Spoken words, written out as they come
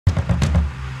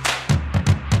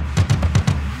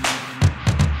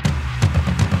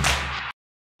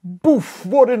Boof,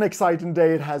 what an exciting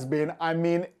day it has been. I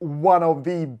mean, one of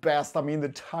the best. I mean, the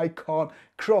Taycan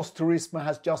Cross Turismo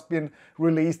has just been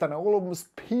released, and I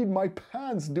almost peed my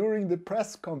pants during the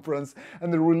press conference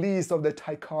and the release of the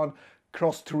Taycan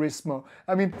Cross Turismo.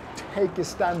 I mean, take a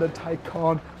standard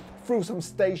Taycan, throw some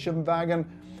station wagon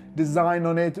design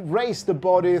on it, raise the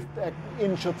body an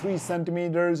inch or 3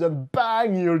 centimeters, and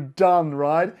bang, you're done,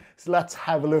 right? So let's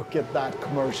have a look at that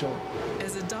commercial.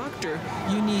 As a doctor,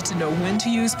 you need to know when to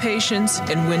use patience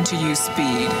and when to use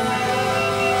speed.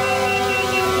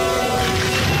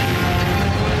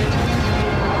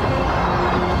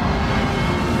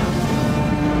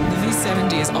 The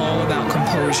V70 is all about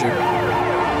composure.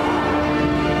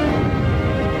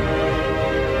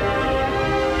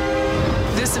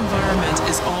 This environment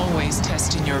is always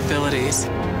testing your abilities.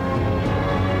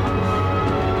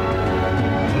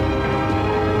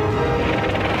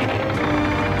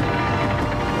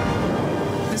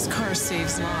 This car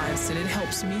saves lives, and it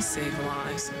helps me save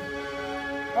lives.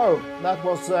 Oh, that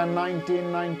was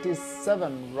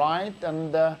 1997, right?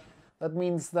 And that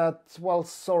means that, well,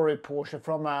 sorry Porsche,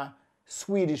 from a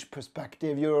Swedish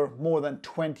perspective, you're more than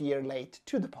 20 years late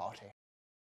to the party.